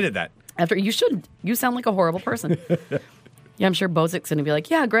warning. have admitted that. After you sound like a horrible person. Yeah, I'm sure Bozik's going to be like,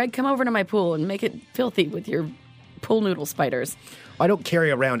 yeah, Greg, come over to my pool and make it filthy with your pool noodle spiders. I don't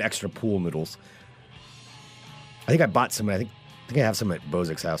carry around extra pool noodles. I think I bought some. I think I have some at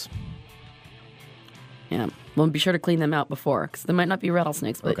Bozik's house. Yeah, well, be sure to clean them out before, because there might not be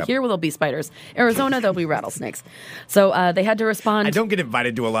rattlesnakes, but Okay. here there'll be spiders. Arizona, there'll be rattlesnakes. So they had to respond. I don't get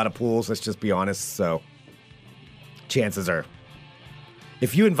invited to a lot of pools, let's just be honest, so chances are.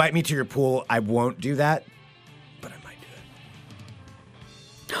 If you invite me to your pool, I won't do that, but I might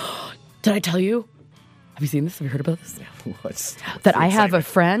do Did I tell you? Have you seen this? Have you heard about this? it. What's That I have a excitement?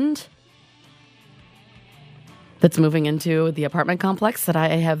 friend that's moving into the apartment complex that I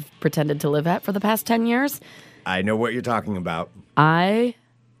have pretended to live at for the past 10 years. I know what you're talking about. I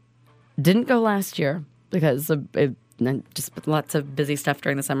didn't go last year because of just lots of busy stuff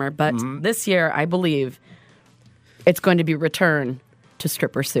during the summer. But this year, I believe it's going to be return to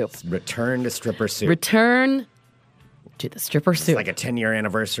stripper soup. Return to stripper soup. Return to the stripper It's soup. like a 10-year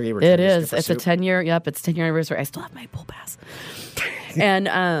anniversary. Return It to is. stripper It's soup. a 10-year. Yep, it's 10-year anniversary. I still have my pool pass.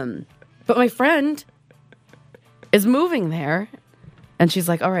 And but my friend is moving there, and she's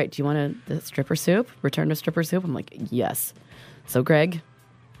like, "All right, do you want the stripper soup? Return to stripper soup?" I'm like, "Yes." So, Greg,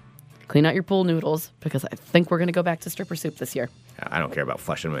 clean out your pool noodles because I think we're going to go back to stripper soup this year. I don't care about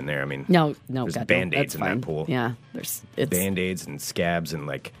flushing them in there. I mean, No, there's God, no, Band-Aids that's in fine. that pool. Yeah, it's Band-Aids and scabs and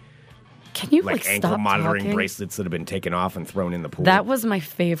Can you like ankle stop monitoring talking? bracelets that have been taken off and thrown in the pool. That was my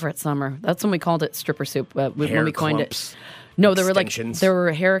favorite summer. That's when we called it stripper soup. When Hair we coined clumps, it. No, there extensions.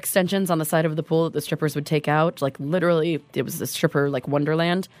 were hair extensions on the side of the pool that the strippers would take out. Like literally, it was a stripper like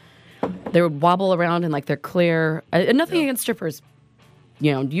wonderland. They would wobble around in like their clear. Nothing against strippers.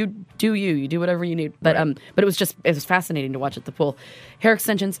 You do whatever you need. But Right. but it was fascinating to watch at the pool. Hair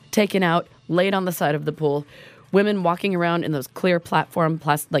extensions taken out, laid on the side of the pool. Women walking around in those clear platform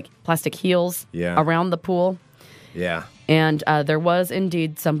plastic heels around the pool. Yeah. And there was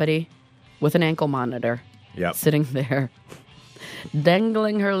indeed somebody with an ankle monitor Yep. sitting there,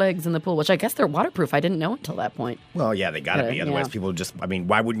 dangling her legs in the pool, which I guess they're waterproof. I didn't know until that point. Well, yeah, they gotta be. Otherwise, yeah. people just. I mean,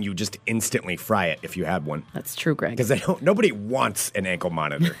 why wouldn't you just instantly fry it if you had one? That's true, Greg. Because nobody wants an ankle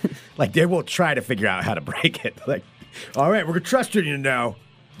monitor. Like they will try to figure out how to break it. Like, all right, we're trusting you now.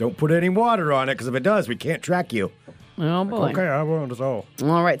 Don't put any water on it because if it does, we can't track you. Oh, boy. Okay, I won't. That's all.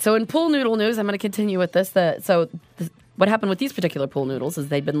 All right. So in pool noodle news, I'm going to continue with this. What happened with these particular pool noodles is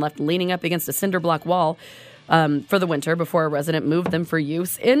they'd been left leaning up against a cinder block wall for the winter before a resident moved them for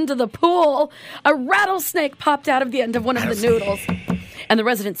use into the pool. A rattlesnake popped out of the end of one of the noodles. And the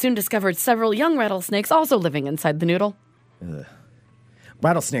resident soon discovered several young rattlesnakes also living inside the noodle.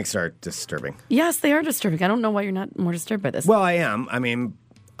 Rattlesnakes are disturbing. Yes, they are disturbing. I don't know why you're not more disturbed by this. Well, I am. I mean,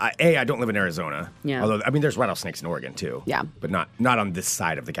 I don't live in Arizona. Yeah. Although, I mean, there's rattlesnakes in Oregon, too. Yeah. But not on this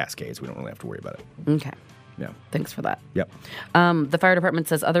side of the Cascades. We don't really have to worry about it. Okay. Yeah. Thanks for that. Yep. The fire department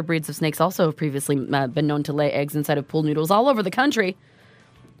says other breeds of snakes also have previously been known to lay eggs inside of pool noodles all over the country.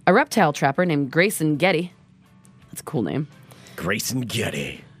 A reptile trapper named Grayson Getty. That's a cool name. Grayson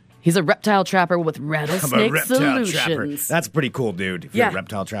Getty. He's a reptile trapper with I'm rattlesnake a reptile trapper. solutions. That's pretty cool, dude. If you're Yeah. a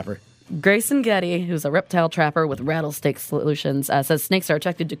reptile trapper. Grayson Getty, who's a reptile trapper with rattlesnake solutions, says snakes are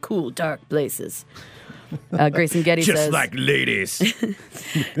attracted to cool, dark places. Grayson Getty Just says, like ladies.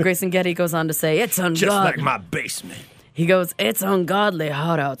 Grayson Getty goes on to say, it's ungodly. Just like my basement. He goes, it's ungodly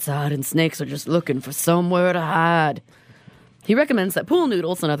hot outside and snakes are just looking for somewhere to hide. He recommends that pool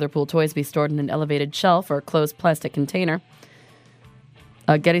noodles and other pool toys be stored in an elevated shelf or a closed plastic container.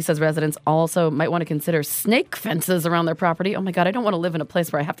 Getty says residents also might want to consider snake fences around their property. Oh my God, I don't want to live in a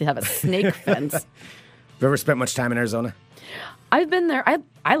place where I have to have a snake fence. Have you ever spent much time in Arizona? I've been there.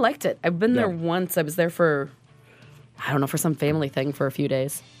 I liked it. I've been there once. I was there for, I don't know, for some family thing for a few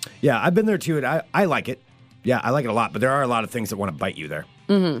days. Yeah, I've been there too, and I like it. Yeah, I like it a lot, but there are a lot of things that want to bite you there.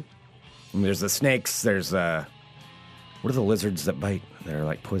 Mm-hmm. And there's the snakes. There's, what are the lizards that bite? They're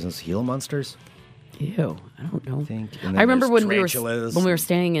like poisonous Gila monsters? Ew, I don't know. I remember when we were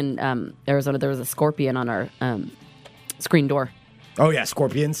staying in Arizona, there was a scorpion on our screen door. Oh, yeah,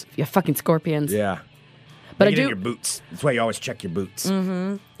 scorpions? Yeah, fucking scorpions. Yeah. But I do in your boots. That's why you always check your boots.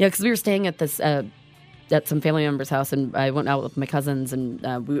 Mm-hmm. Yeah, because we were staying at this at some family member's house, and I went out with my cousins, and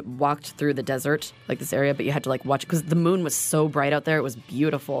we walked through the desert, like this area, but you had to like watch it because the moon was so bright out there. It was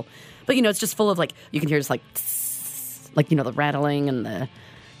beautiful, but it's just full of like you can hear just like tss, like the rattling and the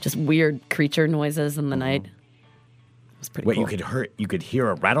just weird creature noises in the night. It was pretty cool. You could hear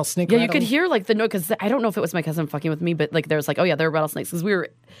a rattlesnake? Yeah, rattling? you could hear like the noise because I don't know if it was my cousin fucking with me, but like there was like, oh yeah, there are rattlesnakes because we were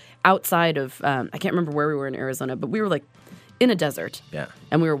outside of I can't remember where we were in Arizona, but we were like in a desert. Yeah.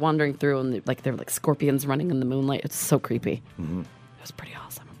 And we were wandering through, and there were like scorpions running in the moonlight. It's so creepy. Mm-hmm. It was pretty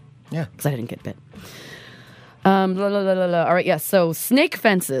awesome. Yeah. Because I didn't get bit. All right, yeah. So snake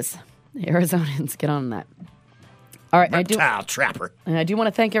fences. The Arizonans, get on that. All right, Reptile trapper. And I do want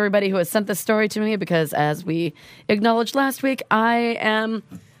to thank everybody who has sent this story to me because, as we acknowledged last week, I am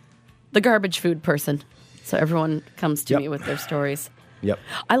the garbage food person. So everyone comes to me with their stories. Yep.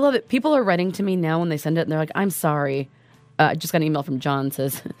 I love it. People are writing to me now when they send it, and they're like, I'm sorry. I just got an email from John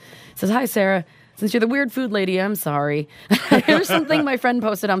says, hi, Sarah. Since you're the weird food lady, I'm sorry. Here's something my friend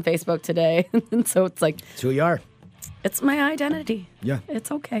posted on Facebook today. And so it's like... It's who you are. It's my identity. Yeah.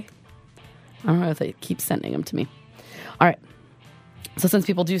 It's okay. I don't know if they keep sending them to me. All right. So since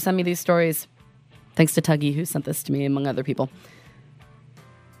people do send me these stories, thanks to Tuggy who sent this to me, among other people,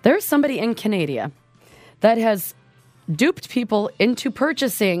 there's somebody in Canada that has duped people into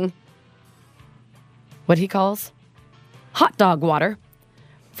purchasing what he calls hot dog water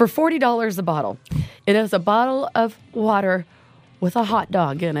for $40 a bottle. It is a bottle of water with a hot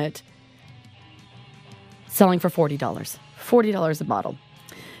dog in it, selling for $40. $40 a bottle.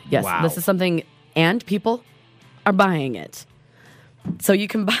 Yes, wow. This is something, and people are buying it. So you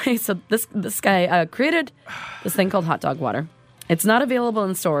can buy, so this guy created this thing called hot dog water. It's not available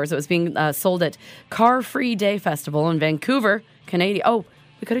in stores. It was being sold at Car Free Day Festival in Vancouver, Canada. Oh,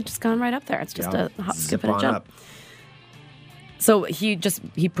 we could have just gone right up there. It's just a hop, skip, and a jump. Up. So he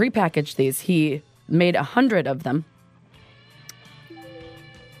prepackaged these. He made 100 of them.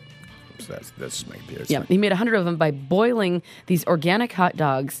 So that's my beer. Yeah, he made 100 of them by boiling these organic hot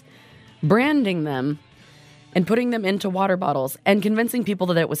dogs, branding them, and putting them into water bottles and convincing people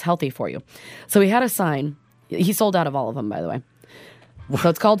that it was healthy for you. So he had a sign. He sold out of all of them, by the way. So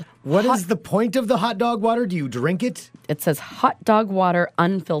it's called... What is the point of the hot dog water? Do you drink it? It says hot dog water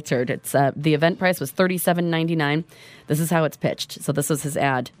unfiltered. It's the event price was $37.99. This is how it's pitched. So this was his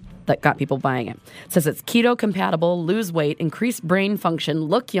ad that got people buying it. It says it's keto compatible, lose weight, increase brain function,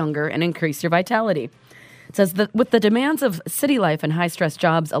 look younger, and increase your vitality. It says that with the demands of city life and high-stress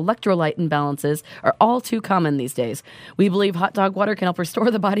jobs, electrolyte imbalances are all too common these days. We believe hot dog water can help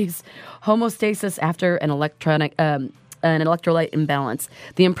restore the body's homeostasis after an electrolyte imbalance.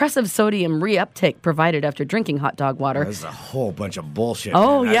 The impressive sodium reuptake provided after drinking hot dog water. There's a whole bunch of bullshit.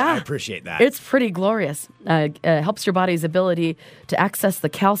 Oh, man. yeah. I appreciate that. It's pretty glorious. Helps your body's ability to access the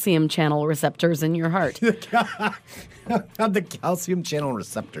calcium channel receptors in your heart. The calcium channel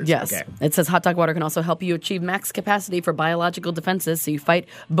receptors. Yes. Okay. It says hot dog water can also help you achieve max capacity for biological defenses so you fight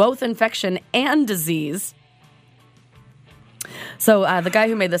both infection and disease. So the guy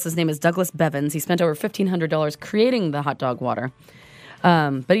who made this, his name is Douglas Bevins. He spent over $1,500 creating the hot dog water.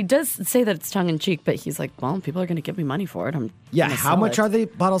 But he does say that it's tongue-in-cheek, but he's like, well, people are going to give me money for it. How much are the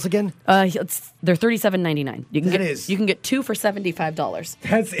bottles again? They're $37.99. You can get 2 for $75.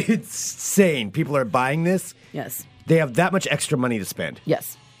 That's insane. People are buying this? Yes. They have that much extra money to spend?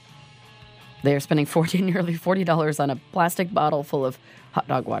 Yes. They are spending nearly $40 on a plastic bottle full of hot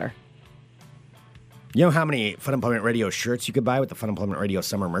dog water. You know how many Fun Employment Radio shirts you could buy with the Fun Employment Radio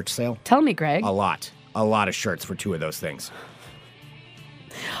summer merch sale? Tell me, Greg. A lot. A lot of shirts for 2 of those things.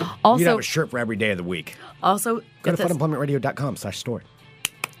 Also, you'd have a shirt for every day of the week. Also, go to funemploymentradio.com/store.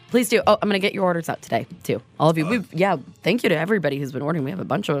 Please do. Oh, I'm going to get your orders out today, too. All of you. Thank you to everybody who's been ordering. We have a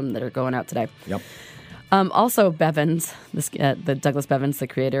bunch of them that are going out today. Yep. Also, Bevins, the Douglas Bevins, the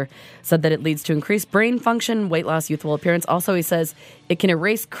creator, said that it leads to increased brain function, weight loss, youthful appearance. Also, he says it can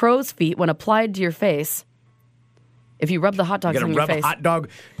erase crow's feet when applied to your face. If you rub the hot dogs on your face.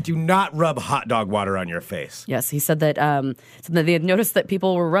 Do not rub hot dog water on your face. Yes, he said that they had noticed that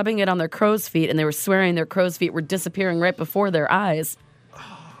people were rubbing it on their crow's feet, and they were swearing their crow's feet were disappearing right before their eyes.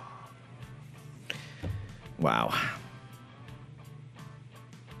 Wow.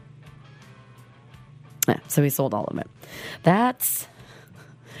 Yeah, so he sold all of it. That's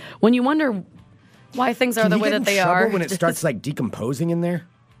when you wonder why things are the way that they are. When it starts like decomposing in there?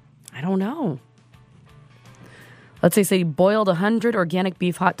 I don't know. Let's say he boiled 100 organic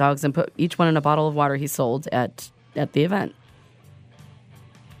beef hot dogs and put each one in a bottle of water he sold at the event.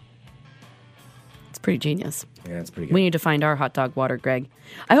 It's pretty genius. Yeah, it's pretty good. We need to find our hot dog water, Greg.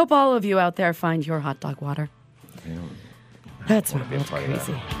 I hope all of you out there find your hot dog water. That's wanna be a part of that.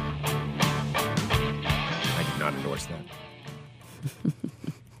 crazy. I do not endorse that.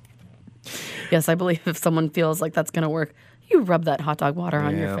 Yes, I believe if someone feels like that's going to work, you rub that hot dog water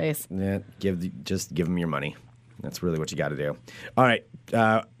on your face. Yeah, just give them your money. That's really what you got to do. All right,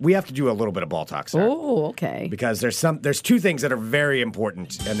 we have to do a little bit of ball talk, Sarah. Oh, okay. Because there's two things that are very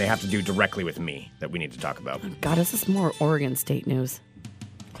important, and they have to do directly with me that we need to talk about. God, is this more Oregon State news?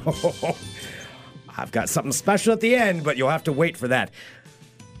 I've got something special at the end, but you'll have to wait for that.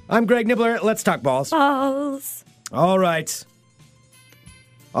 I'm Greg Nibbler. Let's talk balls. Balls. All right.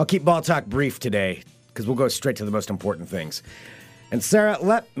 I'll keep ball talk brief today because we'll go straight to the most important things. And Sarah,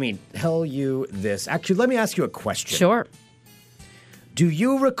 let me tell you this. Actually, let me ask you a question. Sure. Do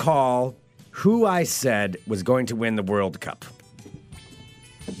you recall who I said was going to win the World Cup?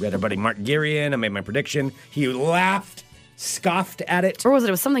 We had our buddy Mark Girian. I made my prediction. He laughed, scoffed at it. Or was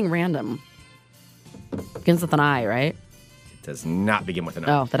it something random? Begins with an I, right? It does not begin with an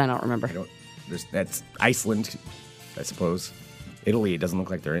I. Oh, then I don't remember. That's Iceland, I suppose. Italy, it doesn't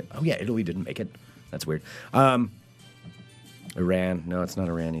look like they're in. Oh, yeah, Italy didn't make it. That's weird. Iran. No, it's not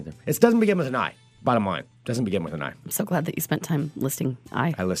Iran either. It doesn't begin with an I. Bottom line. Doesn't begin with an I. I'm so glad that you spent time listing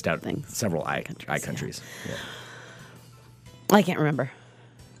I. I list out things. Several I countries. Yeah. I can't remember.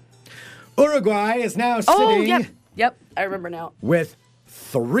 Uruguay is now sitting Yep, I remember now. with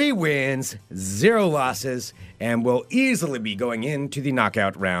 3 wins, 0 losses, and will easily be going into the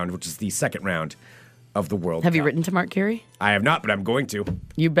knockout round, which is the second round of the World Cup. Have you written to Mark Curie? I have not, but I'm going to.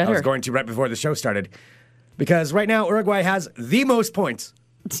 You better. I was going to right before the show started. Because right now, Uruguay has the most points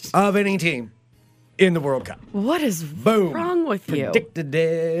of any team in the World Cup. What is Boom. wrong with you? Predicted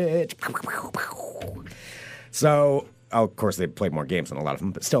it. So, of course, they played more games than a lot of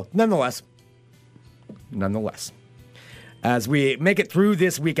them, but still, nonetheless. As we make it through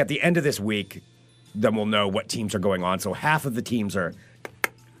this week, at the end of this week, then we'll know what teams are going on. So half of the teams are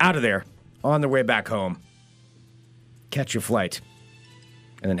out of there, on their way back home. Catch your flight.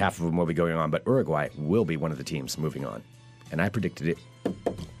 And then half of them will be going on. But Uruguay will be one of the teams moving on. And I predicted it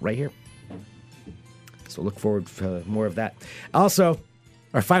right here. So look forward to more of that. Also,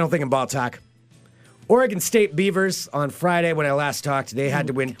 our final thing in ball talk. Oregon State Beavers on Friday, when I last talked, they had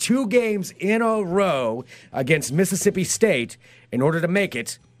to win 2 games in a row against Mississippi State in order to make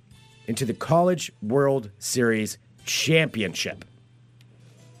it into the College World Series Championship.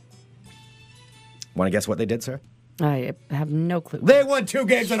 Want to guess what they did, sir? I have no clue. They won 2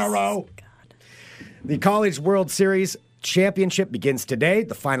 games in a row. God. The College World Series Championship begins today.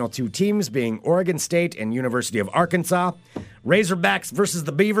 The final 2 teams being Oregon State and University of Arkansas. Razorbacks versus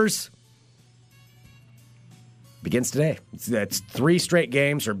the Beavers begins today. It's 3 straight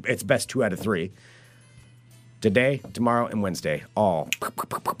games, or it's best 2 out of 3. Today, tomorrow, and Wednesday. All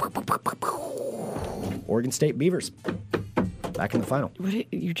Oregon State Beavers back in the final. What did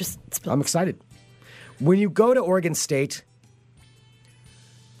you just spilled? I'm excited. When you go to Oregon State,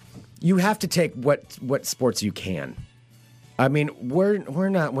 you have to take what sports you can. I mean, we're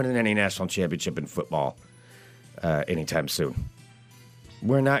not winning any national championship in football anytime soon.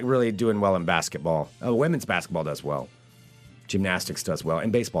 We're not really doing well in basketball. Oh, women's basketball does well. Gymnastics does well.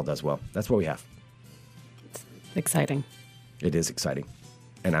 And baseball does well. That's what we have. Exciting. It is exciting.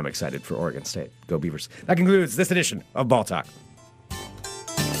 And I'm excited for Oregon State. Go Beavers. That concludes this edition of Ball Talk.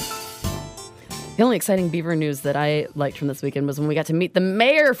 The only exciting Beaver news that I liked from this weekend was when we got to meet the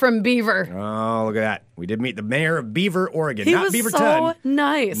mayor from Beaver. Oh, look at that. We did meet the mayor of Beaver, Oregon. He Not was Beaverton. so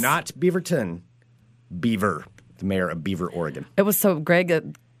nice. Not Beaverton. Beaver. The mayor of Beaver, Oregon. It was so Greg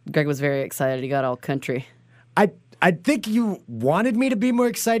was very excited. He got all country. I think you wanted me to be more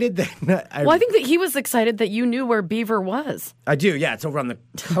excited than Well, I think that he was excited that you knew where Beaver was. I do, yeah. It's over on the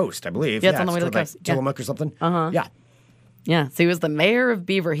coast, I believe. Yeah, it's on the way to the coast. Tillamook or something. Uh-huh. Yeah. Yeah, so he was the mayor of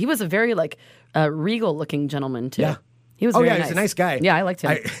Beaver. He was a very regal-looking gentleman too. Yeah. He was. Oh very yeah, nice. he's a nice guy. Yeah, I liked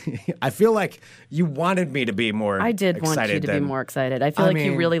him. I feel like you wanted me to be more. I did want you to be more excited. I feel like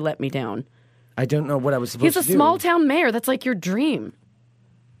you really let me down. I don't know what I was supposed He's to do. a small town mayor. That's like your dream.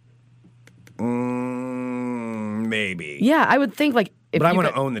 Maybe. Yeah, I would think like. If But I you want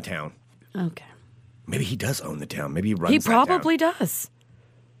to got- own the town. Okay. Maybe he does own the town. Maybe he runs. He that town. probably does.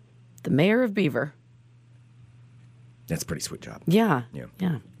 The mayor of Beaver. That's a pretty sweet job. Yeah. Yeah.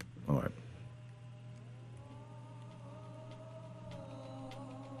 Yeah. All right.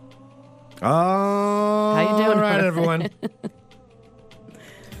 How you doing, All right, Jonathan? everyone.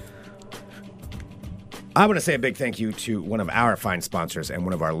 I want to say a big thank you to one of our fine sponsors and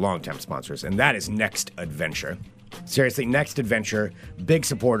one of our longtime sponsors, and that is Next Adventure. Seriously, Next Adventure, big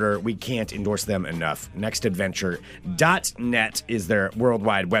supporter. We can't endorse them enough. Nextadventure.net is their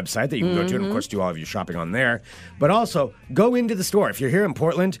worldwide website that you can go to and, of course, do all of your shopping on there. But also, go into the store. If you're here in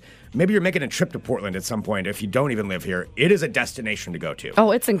Portland, maybe you're making a trip to Portland at some point. If you don't even live here, it is a destination to go to.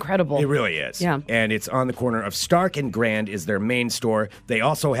 Oh, it's incredible. It really is. Yeah. And it's on the corner of Stark and Grand is their main store. They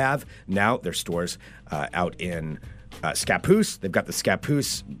also have now their stores out in Scappoose. They've got the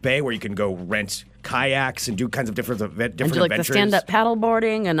Scappoose Bay where you can go rent kayaks and do kinds of different and do adventures. the stand-up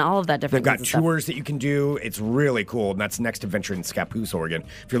paddleboarding and all of that different. They've got kinds of stuff. tours that you can do. It's really cool, and that's Next Adventure in Scappoose, Oregon.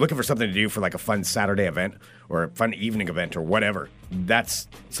 If you're looking for something to do for like a fun Saturday event or a fun evening event or whatever, that's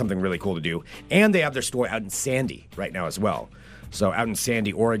something really cool to do. And they have their store out in Sandy right now as well. So out in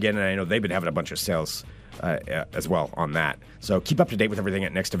Sandy, Oregon, and I know they've been having a bunch of sales as well on that. So keep up to date with everything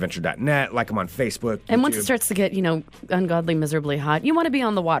at nextadventure.net. Like them on Facebook, And once it YouTube. starts to get, ungodly miserably hot, you want to be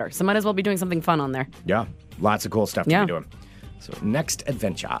on the water. So might as well be doing something fun on there. Yeah, lots of cool stuff to Yeah. be doing. So Next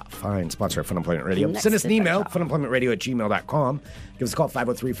Adventure, fine sponsor of Fun Employment Radio. Next Send us an email, Adventure. funemploymentradio@gmail.com. Give us a call,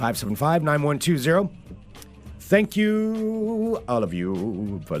 503-575-9120. Thank you, all of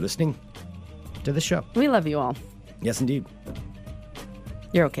you, for listening to the show. We love you all. Yes, indeed.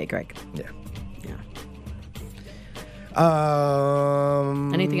 You're okay, Greg. Yeah. Yeah.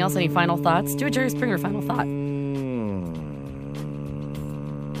 Anything else? Any final thoughts? Do a Jerry Springer final thought.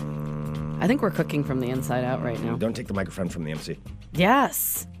 I think we're cooking from the inside out right now. Don't take the microphone from the MC.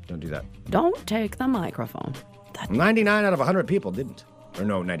 Yes. Don't do that. Don't take the microphone. 99 out of 100 people didn't. Or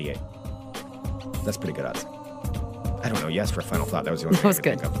no, 98. That's pretty good odds. I don't know. Yes, for a final thought. That was the only That was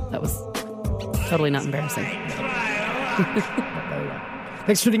thing I good. could think of. That was totally not embarrassing.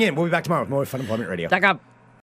 Thanks for tuning in. We'll be back tomorrow with more Fun Employment Radio. Back up.